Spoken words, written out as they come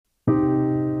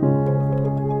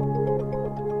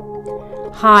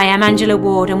Hi, I'm Angela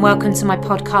Ward and welcome to my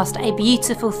podcast, A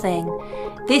Beautiful Thing.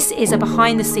 This is a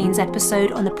behind-the-scenes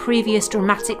episode on the previous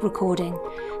dramatic recording.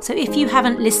 So if you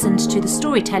haven't listened to the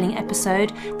storytelling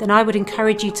episode, then I would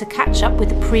encourage you to catch up with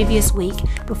the previous week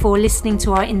before listening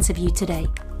to our interview today.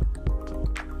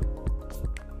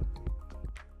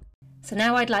 So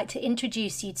now I'd like to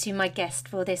introduce you to my guest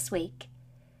for this week.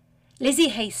 Lizzie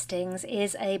Hastings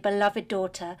is a beloved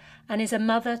daughter and is a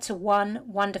mother to one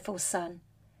wonderful son.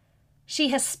 She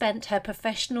has spent her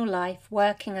professional life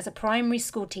working as a primary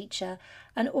school teacher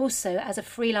and also as a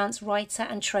freelance writer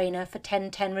and trainer for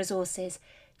 1010 Resources,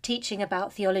 teaching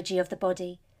about theology of the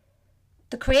body.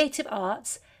 The creative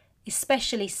arts,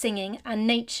 especially singing and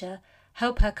nature,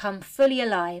 help her come fully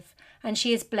alive, and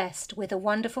she is blessed with a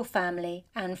wonderful family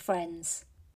and friends.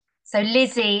 So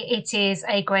Lizzie, it is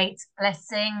a great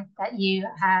blessing that you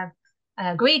have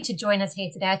agreed to join us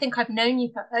here today. I think I've known you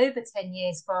for over 10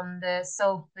 years from the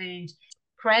Soul Food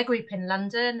prayer group in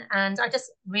London, and I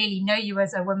just really know you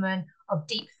as a woman of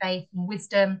deep faith and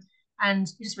wisdom, and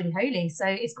you're just really holy. So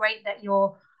it's great that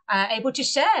you're able to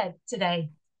share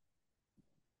today.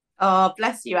 Oh,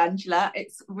 bless you, Angela.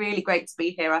 It's really great to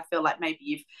be here. I feel like maybe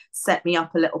you've set me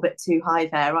up a little bit too high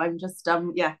there. I'm just,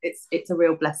 it's a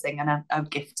real blessing and a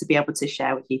gift to be able to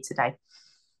share with you today.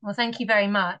 Well, thank you very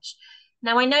much.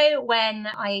 Now, I know when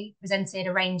I presented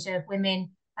a range of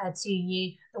women to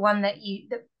you, the one that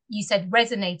you said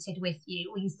resonated with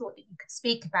you, or you thought that you could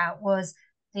speak about, was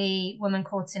the woman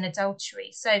caught in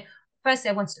adultery. So firstly,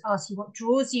 I wanted to ask you what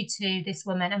draws you to this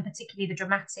woman, and particularly the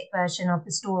dramatic version of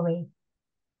the story.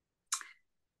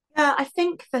 Yeah, I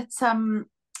think that,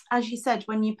 as you said,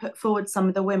 when you put forward some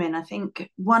of the women, I think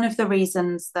one of the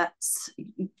reasons that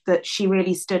she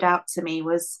really stood out to me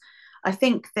was, I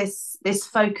think this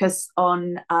focus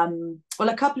on,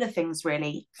 a couple of things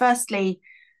really. Firstly,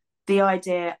 the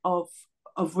idea of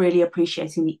really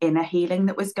appreciating the inner healing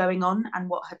that was going on and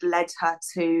what had led her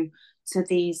to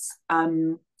these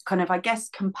kind of, I guess,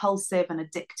 compulsive and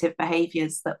addictive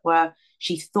behaviors that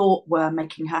she thought were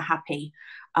making her happy.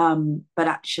 But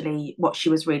actually what she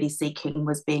was really seeking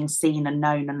was being seen and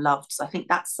known and loved. So I think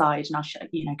that side, and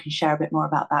I can share a bit more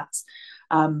about that,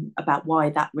 about why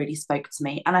that really spoke to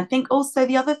me. And I think also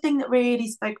the other thing that really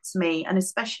spoke to me, and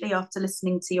especially after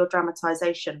listening to your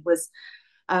dramatization, was,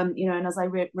 and as I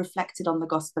reflected on the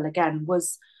gospel again,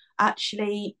 was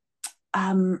actually,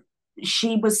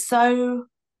 she was so,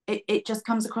 it just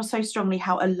comes across so strongly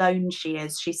how alone she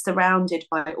is. She's surrounded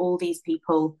by all these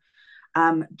people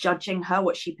judging her,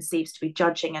 what she perceives to be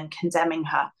judging and condemning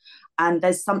her. And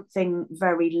there's something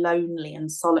very lonely and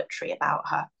solitary about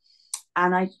her.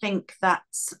 And I think that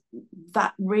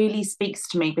really speaks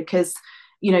to me because,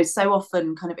 so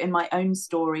often kind of in my own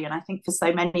story, and I think for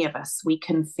so many of us, we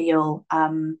can feel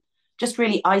just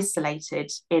really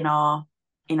isolated in our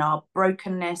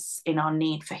brokenness, in our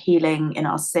need for healing, in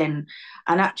our sin.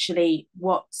 And actually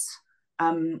what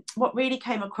really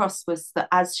came across was that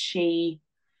as she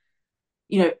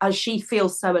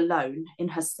feels so alone in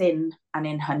her sin and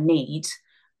in her need,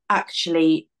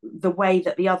 actually the way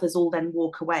that the others all then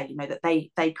walk away, that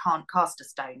they can't cast a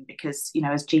stone because,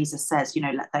 as Jesus says,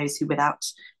 let those who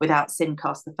without sin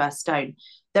cast the first stone.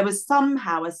 There was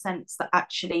somehow a sense that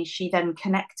actually she then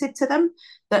connected to them,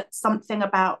 that something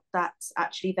about that,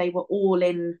 actually they were all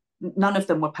in, none of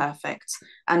them were perfect.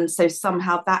 And so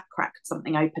somehow that cracked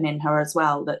something open in her as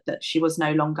well, that she was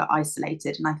no longer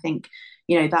isolated. And I think,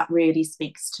 that really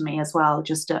speaks to me as well,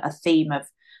 just a theme of,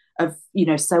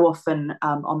 so often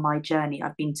on my journey,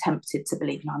 I've been tempted to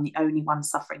believe, I'm the only one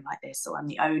suffering like this, or I'm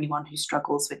the only one who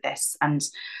struggles with this. And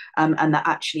that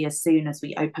actually, as soon as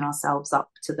we open ourselves up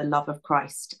to the love of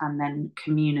Christ and then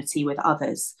community with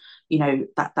others,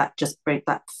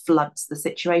 that floods the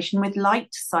situation with light.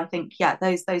 So I think,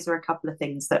 those are a couple of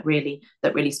things that really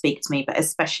speak to me, but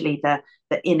especially the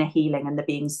inner healing and the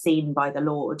being seen by the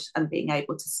Lord and being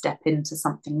able to step into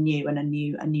something new and a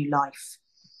new life.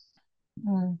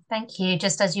 Thank you.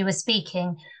 Just as you were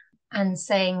speaking and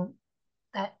saying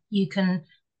that you can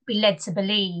be led to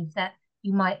believe that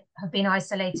you might have been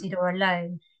isolated or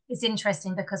alone, it's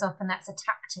interesting because often that's a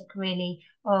tactic really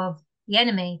of the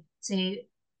enemy to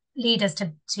lead us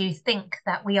to think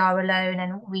that we are alone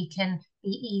and we can be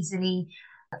easily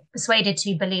persuaded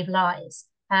to believe lies.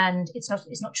 And it's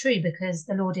not true, because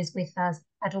the Lord is with us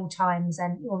at all times.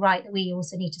 And you're right that we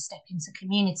also need to step into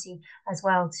community as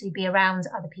well to be around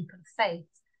other people of faith.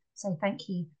 So thank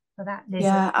you for that, Lizzie.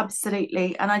 Yeah,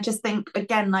 absolutely. And I just think,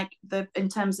 again, like in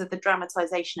terms of the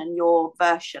dramatization and your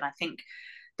version, I think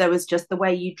there was just the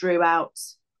way you drew out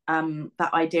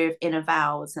that idea of inner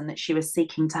vows and that she was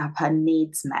seeking to have her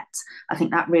needs met. I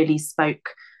think that really spoke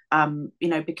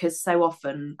because so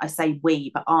often I say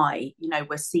we, but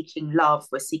we're seeking love,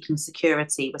 we're seeking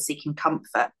security, we're seeking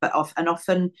comfort, but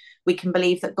often we can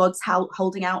believe that God's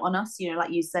holding out on us,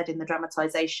 like you said in the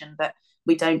dramatization, that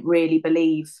we don't really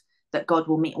believe that God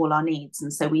will meet all our needs.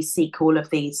 And so we seek all of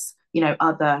these,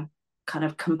 other kind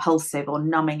of compulsive or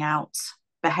numbing out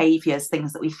behaviors,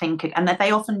 things that we think, and that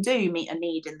they often do meet a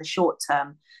need in the short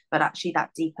term, but actually that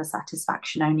deeper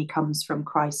satisfaction only comes from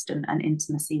Christ and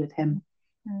intimacy with him.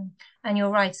 And you're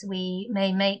right, we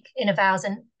may make inner vows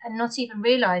and not even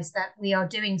realize that we are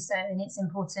doing so. And it's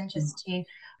important just to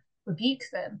rebuke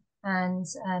them and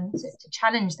to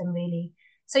challenge them, really.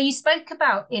 So you spoke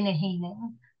about inner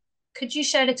healing. Could you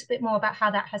share a little bit more about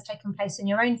how that has taken place in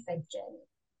your own faith journey?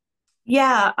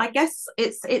 Yeah, I guess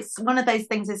it's one of those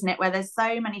things, isn't it, where there's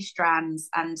so many strands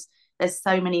and there's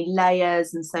so many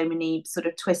layers and so many sort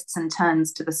of twists and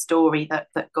turns to the story that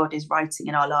God is writing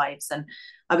in our lives. And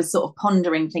I was sort of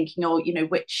pondering, thinking,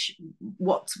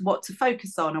 what to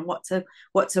focus on and what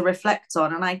to reflect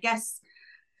on. And I guess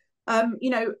I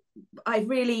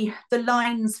really, the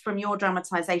lines from your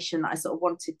dramatization that I sort of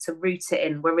wanted to root it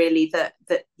in were really that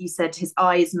you said his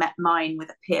eyes met mine with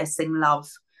a piercing love.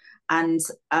 And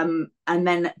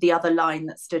then the other line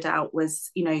that stood out was,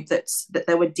 that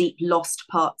there were deep lost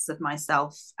parts of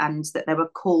myself, and that there was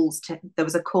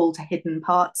a call to hidden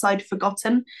parts I'd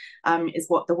forgotten, is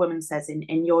what the woman says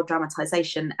in your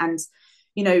dramatization. And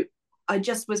I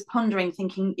just was pondering,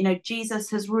 thinking, Jesus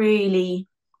has really,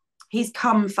 he's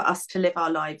come for us to live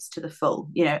our lives to the full,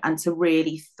 and to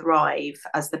really thrive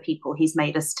as the people he's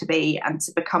made us to be, and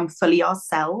to become fully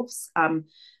ourselves,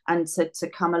 and to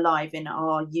come alive in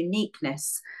our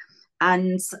uniqueness.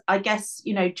 And I guess,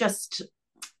 just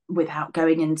without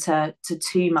going into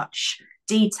too much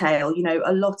detail,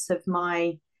 a lot of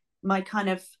my kind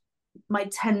of my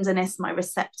tenderness, my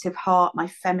receptive heart, my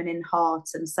feminine heart,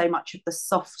 and so much of the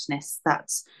softness that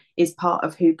is part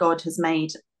of who God has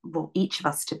made, well, each of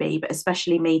us to be, but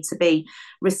especially me to be,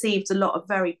 received a lot of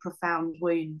very profound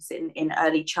wounds in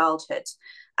early childhood,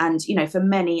 and for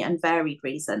many and varied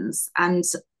reasons. And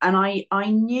I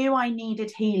knew I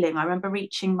needed healing. I remember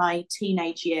reaching my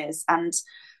teenage years and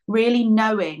really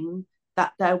knowing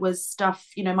that there was stuff,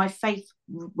 my faith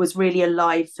was really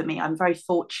alive for me. I'm very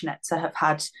fortunate to have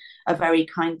had a very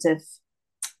kind of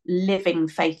living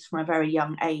faith from a very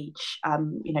young age,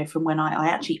 from when I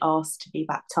actually asked to be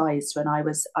baptized when I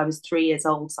was 3 years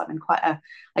old. So I'm in quite an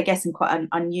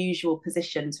unusual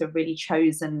position to have really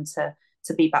chosen to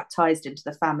be baptized into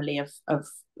the family of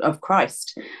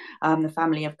Christ, the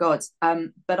family of God.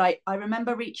 But I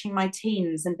remember reaching my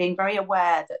teens and being very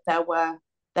aware that there were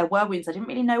wounds. I didn't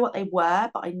really know what they were,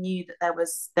 but I knew that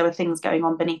there were things going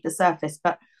on beneath the surface.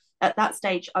 But at that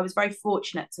stage, I was very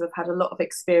fortunate to have had a lot of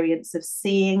experience of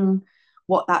seeing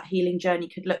what that healing journey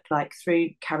could look like through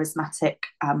charismatic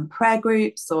prayer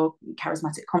groups or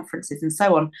charismatic conferences and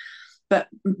so on. But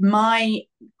there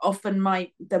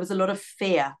was a lot of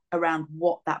fear around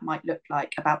what that might look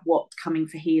like, about what coming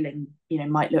for healing,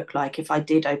 might look like if I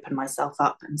did open myself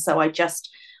up. And so I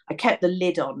kept the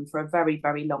lid on for a very,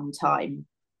 very long time.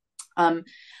 And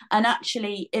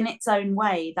actually, in its own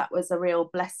way, that was a real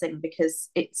blessing, because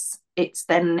it's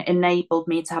then enabled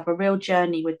me to have a real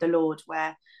journey with the Lord,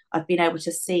 where I've been able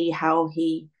to see how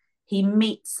he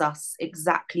meets us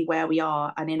exactly where we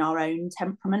are and in our own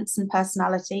temperaments and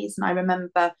personalities. And I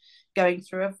remember going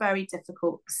through a very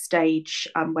difficult stage,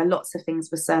 where lots of things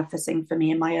were surfacing for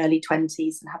me in my early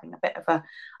 20s, and having a bit of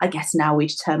I guess now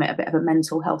we'd term it a bit of a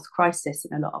mental health crisis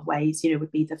in a lot of ways,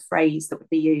 would be the phrase that would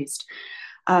be used.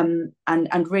 And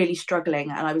really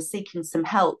struggling, and I was seeking some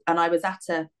help, and I was at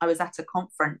a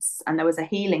conference, and there was a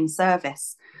healing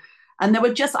service, and there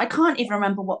were I can't even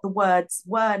remember what the words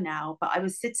were now, but I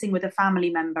was sitting with a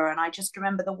family member, and I just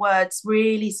remember the words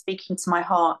really speaking to my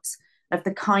heart of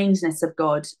the kindness of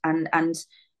God, and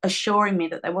assuring me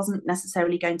that there wasn't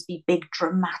necessarily going to be big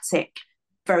dramatic,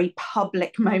 very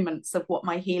public moments of what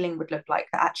my healing would look like,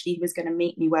 that actually he was going to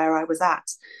meet me where I was at.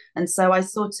 And so I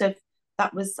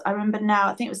remember now,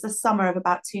 I think it was the summer of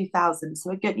about 2000,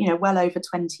 so a good, well over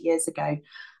 20 years ago,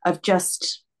 of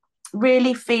just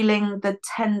really feeling the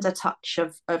tender touch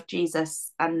of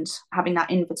Jesus, and having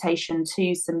that invitation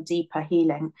to some deeper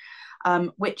healing,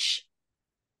 which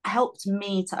helped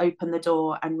me to open the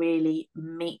door and really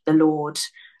meet the Lord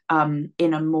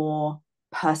in a more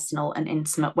personal and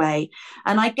intimate way.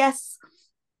 And I guess,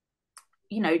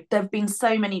 there have been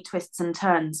so many twists and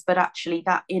turns, but actually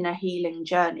that inner healing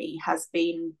journey has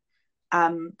been,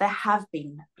 there have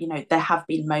been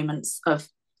moments of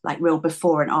like real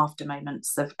before and after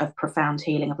moments of profound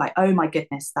healing, of like, oh my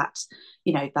goodness, that,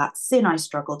 you know, that sin I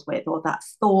struggled with, or that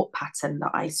thought pattern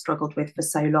that I struggled with for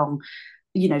so long,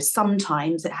 you know,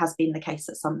 sometimes it has been the case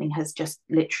that something has just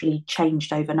literally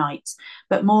changed overnight,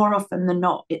 but more often than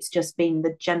not, it's just been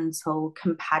the gentle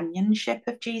companionship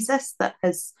of Jesus that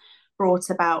has brought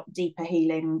about deeper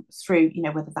healing through, you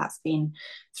know, whether that's been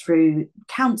through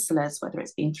counselors, whether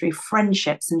it's been through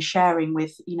friendships and sharing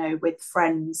with, you know, with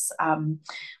friends,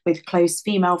 with close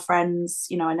female friends.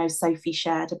 You know, I know Sophie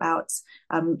shared about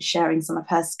sharing some of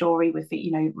her story with,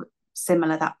 you know,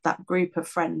 similar, that group of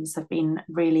friends have been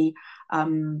really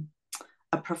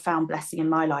a profound blessing in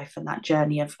my life and that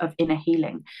journey of inner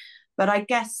healing. But I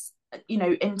guess, you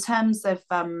know, in terms of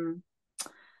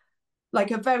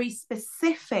like a very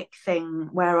specific thing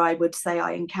where I would say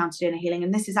I encountered inner healing,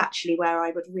 and this is actually where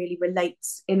I would really relate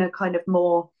in a kind of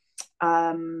more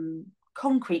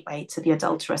concrete way to the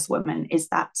adulterous woman, is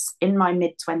that in my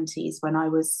mid-20s, when I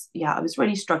was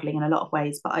really struggling in a lot of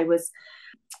ways, but I was,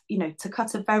 you know, to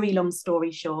cut a very long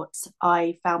story short,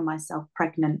 I found myself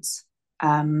pregnant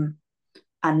and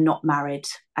not married,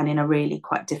 and in a really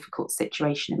quite difficult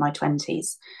situation in my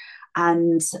 20s.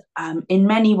 And in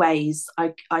many ways,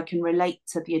 I can relate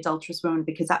to the adulterous woman,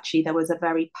 because actually there was a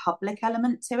very public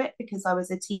element to it, because I was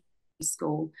a teacher in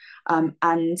school.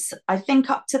 And I think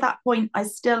up to that point, I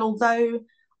still, although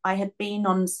I had been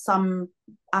on some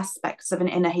aspects of an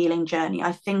inner healing journey,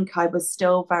 I think I was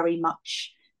still very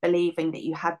much believing that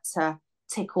you had to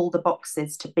tick all the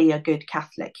boxes to be a good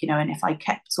Catholic, you know, and if I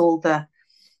kept all the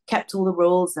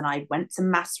rules, and I went to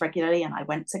mass regularly, and I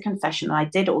went to confession, and I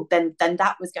did all, then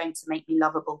that was going to make me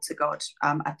lovable to God.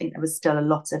 I think there was still a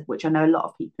lot of, which I know a lot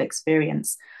of people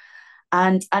experience,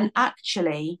 and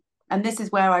actually, and this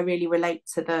is where I really relate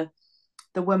to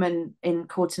the woman in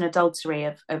caught in adultery,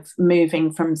 of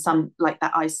moving from some like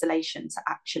that isolation to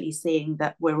actually seeing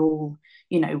that we're all,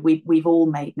 you know, we've all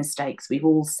made mistakes, we've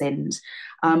all sinned,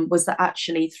 was that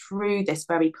actually through this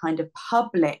very kind of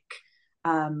public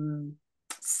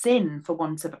sin, for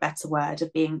want of a better word,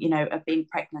 of being, you know, of being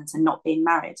pregnant and not being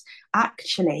married,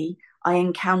 actually I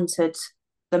encountered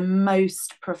the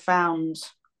most profound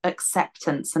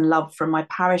acceptance and love from my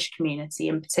parish community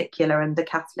in particular, and the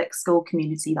Catholic school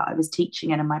community that I was teaching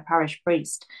in, and my parish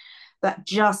priest, that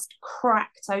just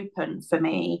cracked open for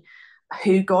me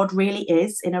who God really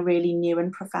is in a really new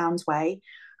and profound way.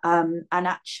 And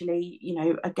actually, you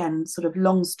know, again, sort of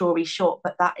long story short,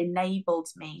 but that enabled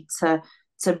me to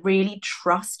really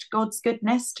trust God's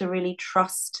goodness, to really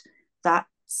trust that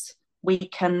we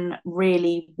can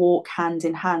really walk hand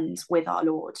in hand with our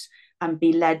Lord and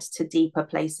be led to deeper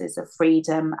places of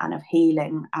freedom and of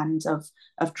healing and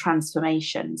of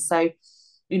transformation. So,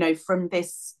 you know, from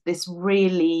this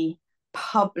really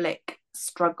public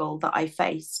struggle that I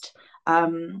faced,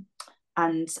 and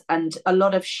a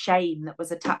lot of shame that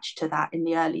was attached to that in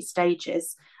the early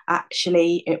stages,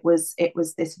 actually it was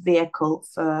this vehicle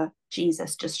for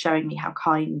Jesus just showing me how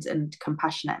kind and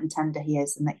compassionate and tender he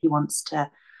is, and that he wants to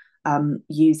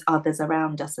use others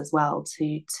around us as well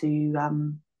to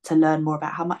learn more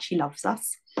about how much he loves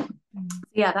us.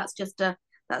 Yeah, that's just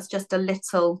a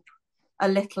little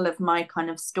of my kind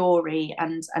of story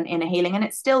and inner healing, and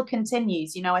it still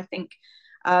continues. You know, I think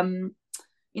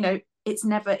you know, it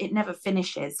never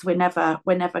finishes. We're never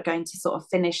going to sort of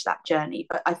finish that journey,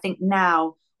 but I think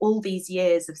now, all these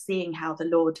years of seeing how the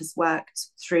Lord has worked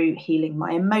through healing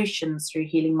my emotions, through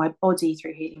healing my body,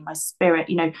 through healing my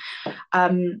spirit, you know,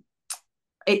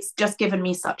 it's just given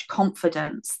me such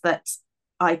confidence that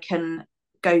I can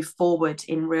go forward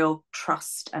in real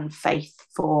trust and faith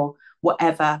for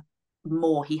whatever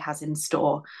more he has in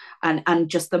store. And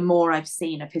just the more I've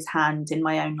seen of his hand in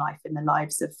my own life, in the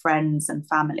lives of friends and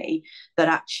family, that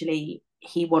actually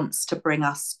he wants to bring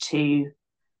us to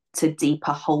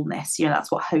deeper wholeness. You know,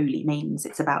 that's what holy means.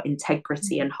 It's about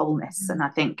integrity and wholeness. And I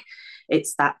think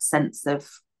it's that sense of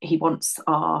he wants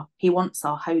our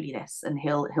holiness, and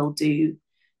he'll do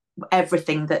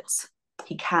everything that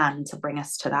he can to bring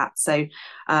us to that. So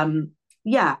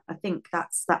yeah, I think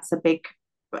that's a big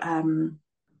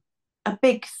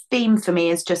theme for me,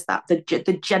 is just that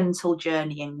the gentle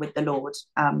journeying with the Lord,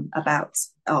 about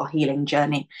our healing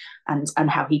journey, and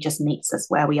how he just meets us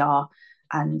where we are.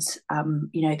 And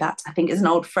you know, that I think is an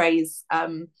old phrase. I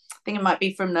think it might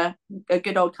be from a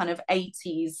good old kind of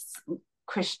 80s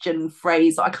Christian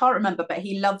phrase. I can't remember, but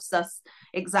he loves us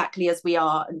exactly as we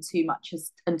are, and too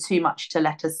much to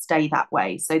let us stay that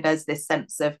way. So there's this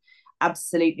sense of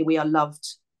absolutely we are loved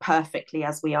perfectly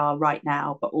as we are right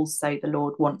now, but also the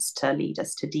Lord wants to lead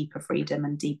us to deeper freedom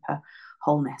and deeper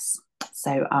wholeness.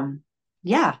 So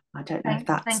yeah, I don't know if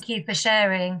that's... Thank you for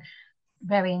sharing.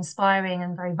 very inspiring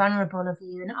and very vulnerable of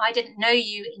you. And I didn't know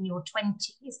you in your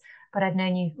 20s, but I've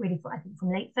known you really, I think,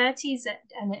 from late 30s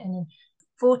and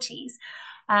 40s.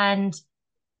 And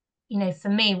for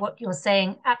me, what you're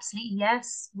saying, absolutely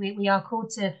yes, we are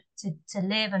called to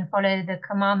live and follow the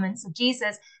commandments of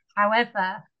Jesus.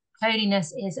 However,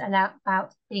 holiness is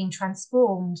about being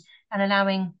transformed and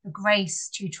allowing the grace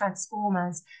to transform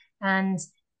us. And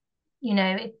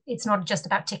it's not just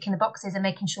about ticking the boxes and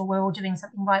making sure we're all doing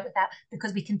something right with that,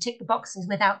 because we can tick the boxes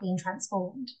without being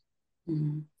transformed.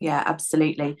 Yeah,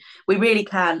 absolutely. We really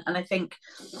can. And I think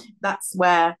that's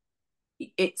where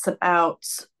it's about,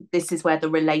 this is where the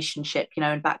relationship,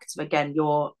 and back to, again,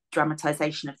 your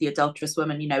dramatization of the adulterous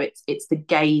woman, it's the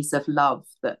gaze of love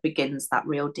that begins that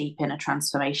real deep inner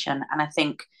transformation. And I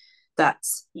think that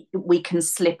we can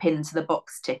slip into the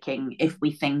box ticking if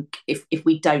we think, if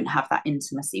we don't have that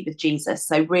intimacy with Jesus.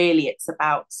 So really it's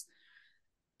about,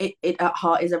 it at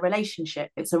heart is a relationship.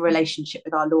 It's a relationship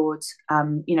with our Lord,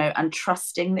 and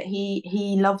trusting that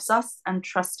he loves us, and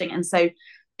trusting. And so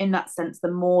in that sense,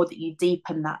 the more that you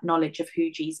deepen that knowledge of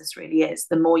who Jesus really is,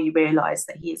 the more you realize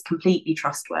that he is completely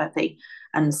trustworthy.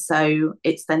 And so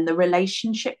it's then the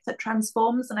relationship that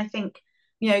transforms. And I think,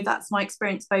 that's my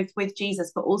experience both with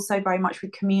Jesus, but also very much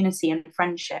with community and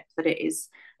friendship, that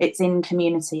it's in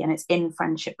community and it's in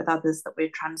friendship with others that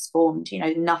we're transformed.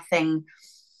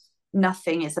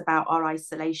 Nothing is about our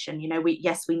isolation.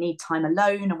 We need time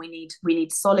alone, and we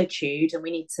need solitude, and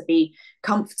we need to be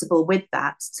comfortable with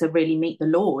that to really meet the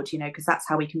Lord, because that's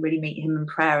how we can really meet him in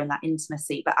prayer and that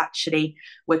intimacy. But actually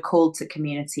we're called to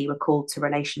community, we're called to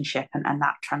relationship, and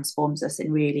that transforms us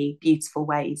in really beautiful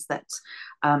ways that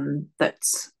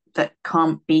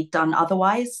can't be done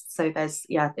otherwise. So there's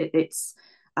it's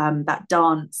that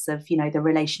dance of the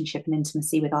relationship and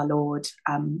intimacy with our Lord,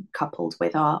 coupled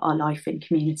with our life in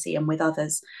community and with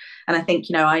others. And I think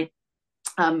I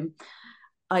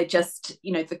just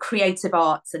the creative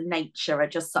arts and nature are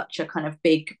just such a kind of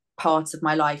big part of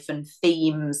my life, and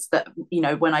themes that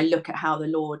when I look at how the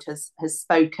Lord has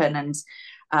spoken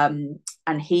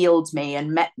and healed me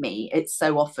and met me, it's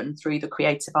so often through the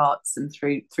creative arts and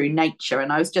through nature.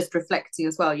 And I was just reflecting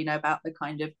as well about the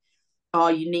kind of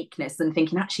our uniqueness, and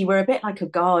thinking actually we're a bit like a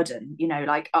garden,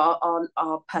 like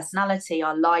our personality,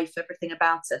 our life, everything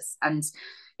about us. And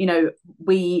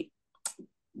we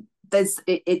there's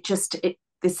it just it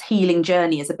this healing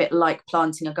journey is a bit like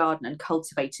planting a garden and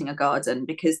cultivating a garden,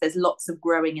 because there's lots of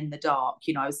growing in the dark.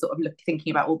 I was sort of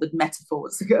thinking about all the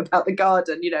metaphors about the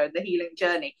garden, and the healing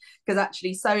journey, because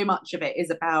actually so much of it is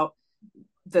about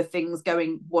the things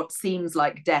going, what seems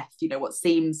like death, what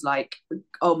seems like,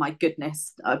 oh my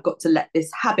goodness, I've got to let this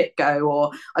habit go,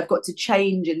 or I've got to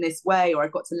change in this way, or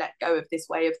I've got to let go of this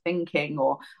way of thinking,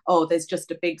 or oh, there's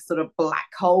just a big sort of black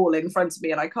hole in front of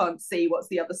me and I can't see what's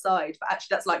the other side. But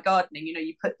actually that's like gardening,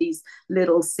 you put these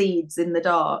little seeds in the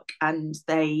dark, and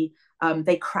they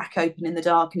crack open in the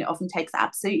dark, and it often takes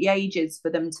absolutely ages for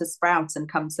them to sprout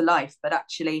and come to life. But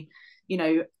actually,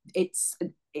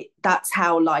 that's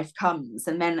how life comes.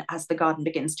 And then as the garden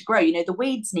begins to grow, the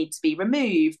weeds need to be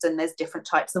removed, and there's different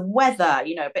types of weather,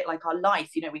 a bit like our life.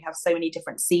 We have so many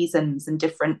different seasons and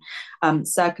different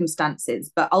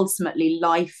circumstances, but ultimately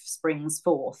life springs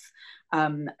forth.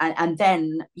 And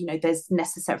then there's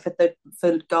necessary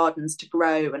for gardens to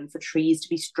grow and for trees to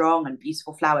be strong and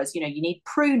beautiful flowers. You need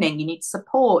pruning, you need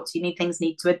support, things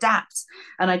need to adapt.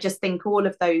 And I just think all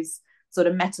of those sort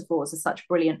of metaphors are such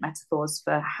brilliant metaphors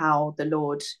for how the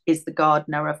Lord is the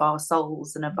gardener of our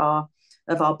souls and of our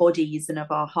bodies and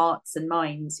of our hearts and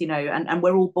minds, and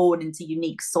we're all born into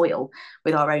unique soil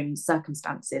with our own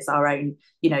circumstances, our own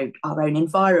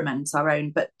environment,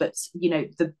 but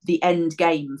the end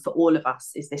game for all of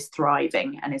us is this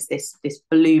thriving, and is this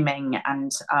blooming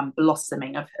and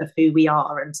blossoming of who we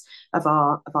are and of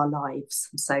our lives.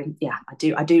 So yeah,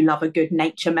 I do love a good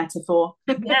nature metaphor.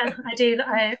 Yeah, I do.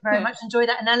 I very much enjoy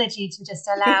that analogy, to just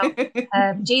allow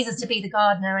Jesus to be the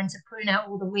gardener and to prune out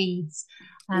all the weeds.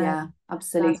 Yeah,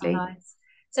 absolutely.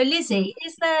 So Lizzie,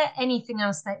 is there anything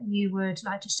else that you would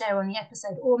like to share on the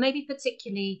episode, or maybe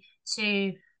particularly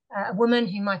to a woman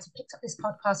who might have picked up this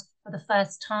podcast for the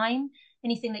first time?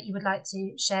 Anything that you would like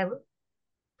to share with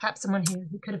perhaps someone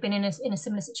who could have been in a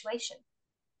similar situation?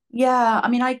 Yeah, I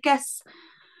mean, I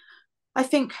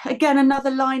think, again,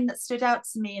 another line that stood out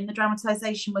to me in the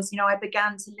dramatization was, I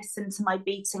began to listen to my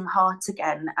beating heart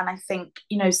again. And I think,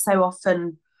 so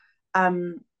often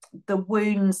the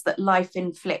wounds that life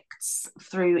inflicts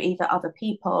through either other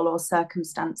people or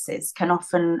circumstances can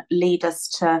often lead us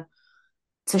to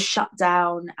shut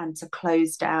down and to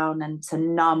close down and to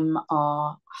numb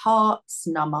our hearts,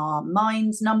 numb our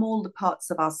minds, numb all the parts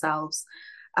of ourselves.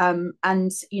 And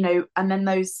and then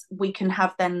those we can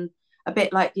have then a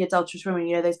bit like the adulterous woman,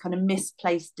 those kind of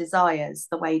misplaced desires,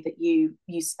 the way that you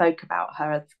spoke about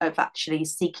her, of actually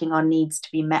seeking our needs to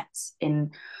be met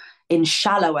in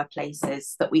shallower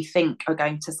places that we think are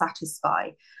going to satisfy.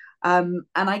 And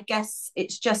I guess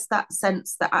it's just that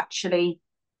sense that actually,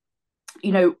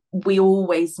 we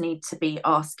always need to be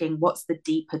asking what's the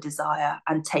deeper desire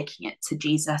and taking it to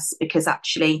Jesus, because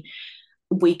actually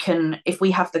we can, if we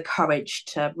have the courage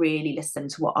to really listen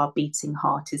to what our beating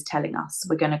heart is telling us,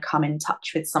 we're going to come in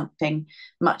touch with something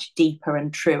much deeper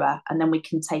and truer, and then we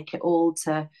can take it all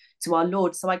to our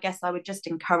Lord. So I guess I would just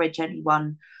encourage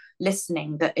anyone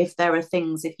listening that if there are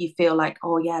things, if you feel like,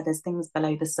 oh yeah, there's things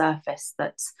below the surface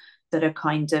that are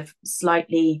kind of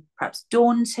slightly perhaps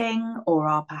daunting, or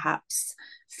are perhaps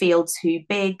feel too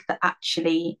big, that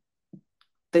actually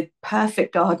the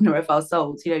perfect gardener of our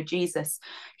souls, Jesus,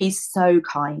 he's so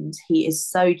kind, he is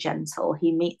so gentle,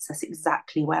 he meets us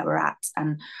exactly where we're at,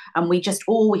 and we just,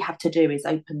 all we have to do is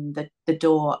open the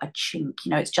door a chink.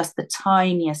 It's just the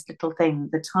tiniest little thing,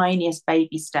 the tiniest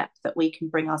baby step that we can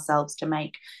bring ourselves to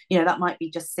make. That might be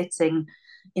just sitting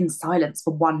in silence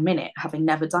for 1 minute, having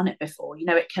never done it before.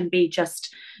 It can be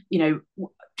just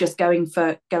just going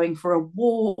for a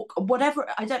walk, or whatever.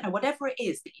 I don't know, whatever it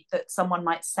is that someone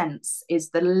might sense is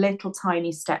the little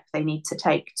tiny step they need to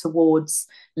take towards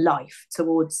life,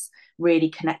 towards really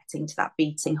connecting to that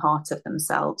beating heart of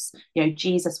themselves.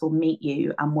 Jesus will meet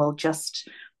you and will just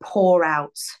pour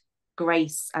out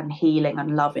grace and healing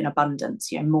and love in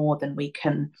abundance, more than we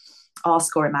can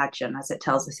ask or imagine, as it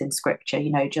tells us in scripture.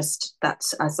 Just that,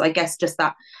 as I guess, just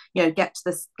that, get to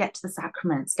the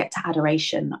sacraments, get to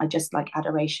adoration. I just like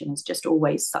adoration is just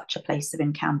always such a place of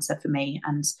encounter for me.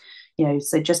 And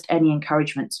so just any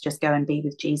encouragement to just go and be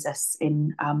with Jesus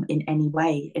in any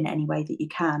way that you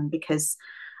can, because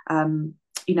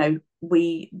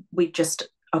we just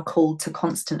are called to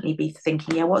constantly be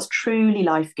thinking, what's truly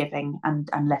life-giving, and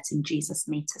letting Jesus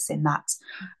meet us in that.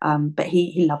 But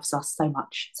he loves us so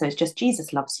much. So it's just,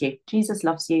 Jesus loves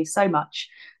you so much,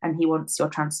 and he wants your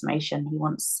transformation. He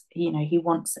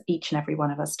wants each and every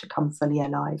one of us to come fully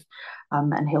alive,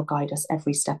 and he'll guide us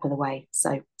every step of the way.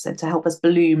 So to help us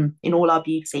bloom in all our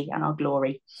beauty and our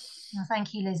glory. Well,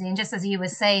 thank you, Lizzie. And just as you were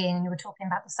saying, you were talking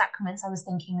about the sacraments, I was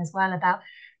thinking as well about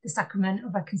the sacrament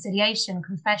of reconciliation,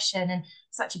 confession, and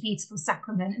such a beautiful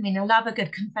sacrament. I mean, I love a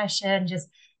good confession, just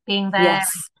being there,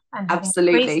 yes, and having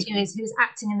absolutely. a priest who's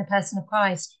acting in the person of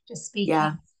Christ, just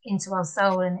speaking into our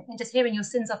soul, and just hearing your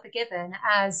sins are forgiven,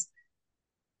 as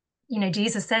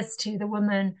Jesus says to the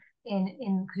woman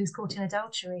in who's caught in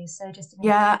adultery. So just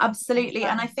absolutely.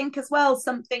 And I think as well,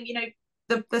 something,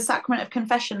 the sacrament of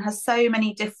confession has so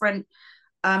many different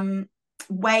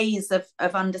ways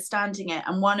of understanding it,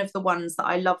 and one of the ones that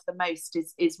I love the most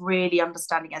is really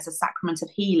understanding it as a sacrament of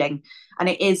healing. And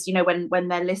it is, when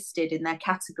they're listed in their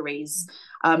categories,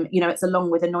 it's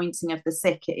along with anointing of the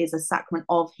sick, it is a sacrament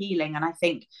of healing. And I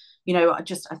think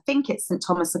I think it's St.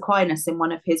 Thomas Aquinas in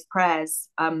one of his prayers,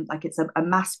 like it's a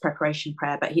mass preparation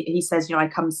prayer, but he says, I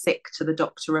come sick to the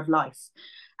doctor of life.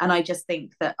 And I just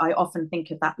think that I often think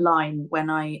of that line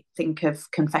when I think of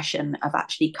confession, of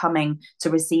actually coming to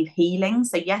receive healing.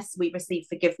 So yes, we receive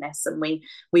forgiveness, and we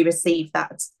receive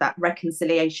that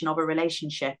reconciliation of a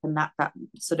relationship, and that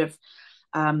sort of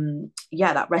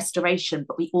that restoration,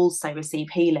 but we also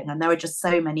receive healing. And there are just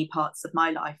so many parts of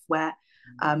my life where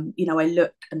I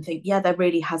look and think, there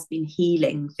really has been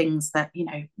healing, things that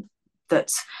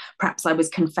that perhaps I was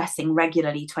confessing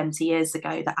regularly 20 years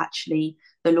ago, that actually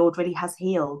the Lord really has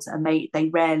healed, and they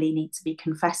rarely need to be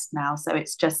confessed now. So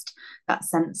it's just that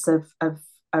sense of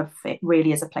it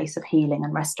really is a place of healing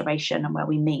and restoration, and where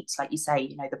we meet, like you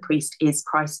say, the priest is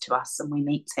Christ to us, and we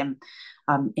meet him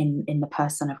in the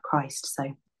person of Christ.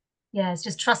 So it's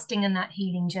just trusting in that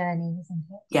healing journey, isn't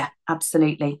it? Yeah,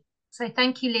 absolutely. So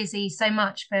thank you, Lizzie, so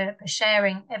much for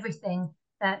sharing everything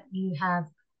that you have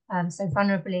so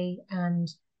vulnerably and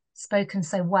spoken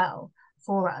so well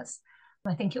for us.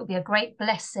 I think it will be a great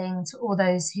blessing to all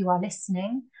those who are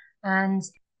listening. And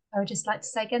I would just like to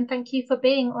say again, thank you for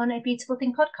being on A Beautiful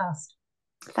Thing podcast.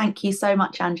 Thank you so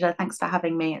much, Angela. Thanks for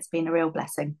having me. It's been a real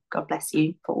blessing. God bless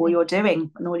you for all you're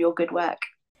doing and all your good work.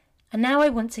 And now I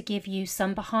want to give you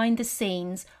some behind the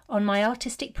scenes on my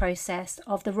artistic process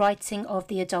of the writing of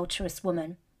The Adulterous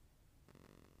Woman.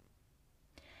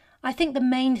 I think the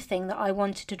main thing that I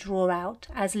wanted to draw out,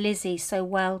 as Lizzie so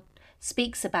well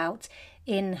speaks about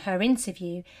in her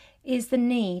interview, is the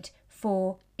need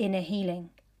for inner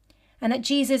healing, and that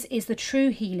Jesus is the true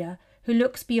healer who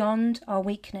looks beyond our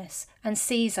weakness and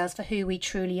sees us for who we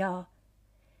truly are.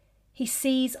 He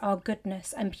sees our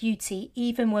goodness and beauty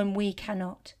even when we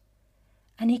cannot.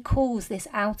 And he calls this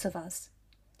out of us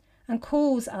and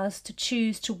calls us to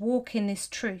choose to walk in this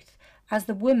truth, as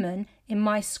the woman in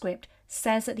my script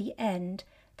says at the end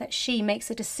that she makes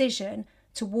a decision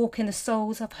to walk in the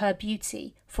souls of her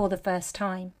beauty for the first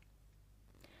time.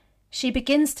 She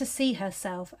begins to see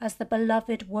herself as the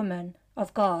beloved woman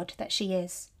of God that she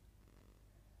is.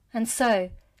 And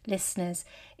so, listeners,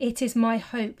 it is my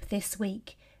hope this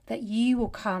week that you will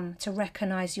come to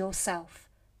recognise yourself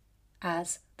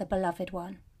as the beloved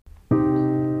one.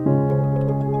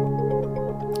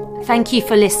 Thank you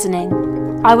for listening.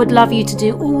 I would love you to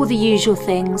do all the usual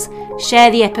things: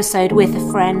 share the episode with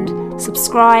a friend,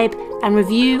 subscribe and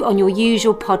review on your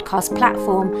usual podcast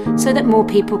platform so that more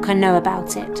people can know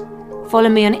about it. Follow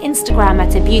me on Instagram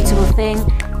at A Beautiful Thing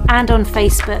and on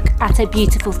Facebook at A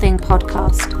Beautiful Thing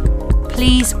Podcast.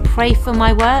 Please pray for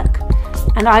my work,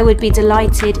 and I would be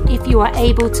delighted if you are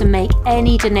able to make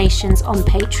any donations on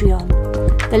Patreon.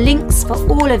 The links for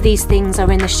all of these things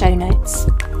are in the show notes.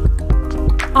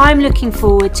 I'm looking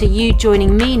forward to you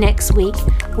joining me next week,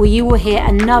 where you will hear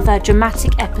another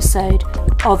dramatic episode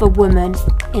of A Woman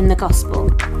in the Gospel.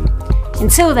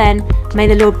 Until then, may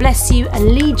the Lord bless you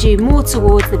and lead you more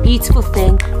towards the beautiful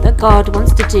thing that God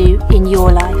wants to do in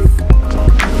your life.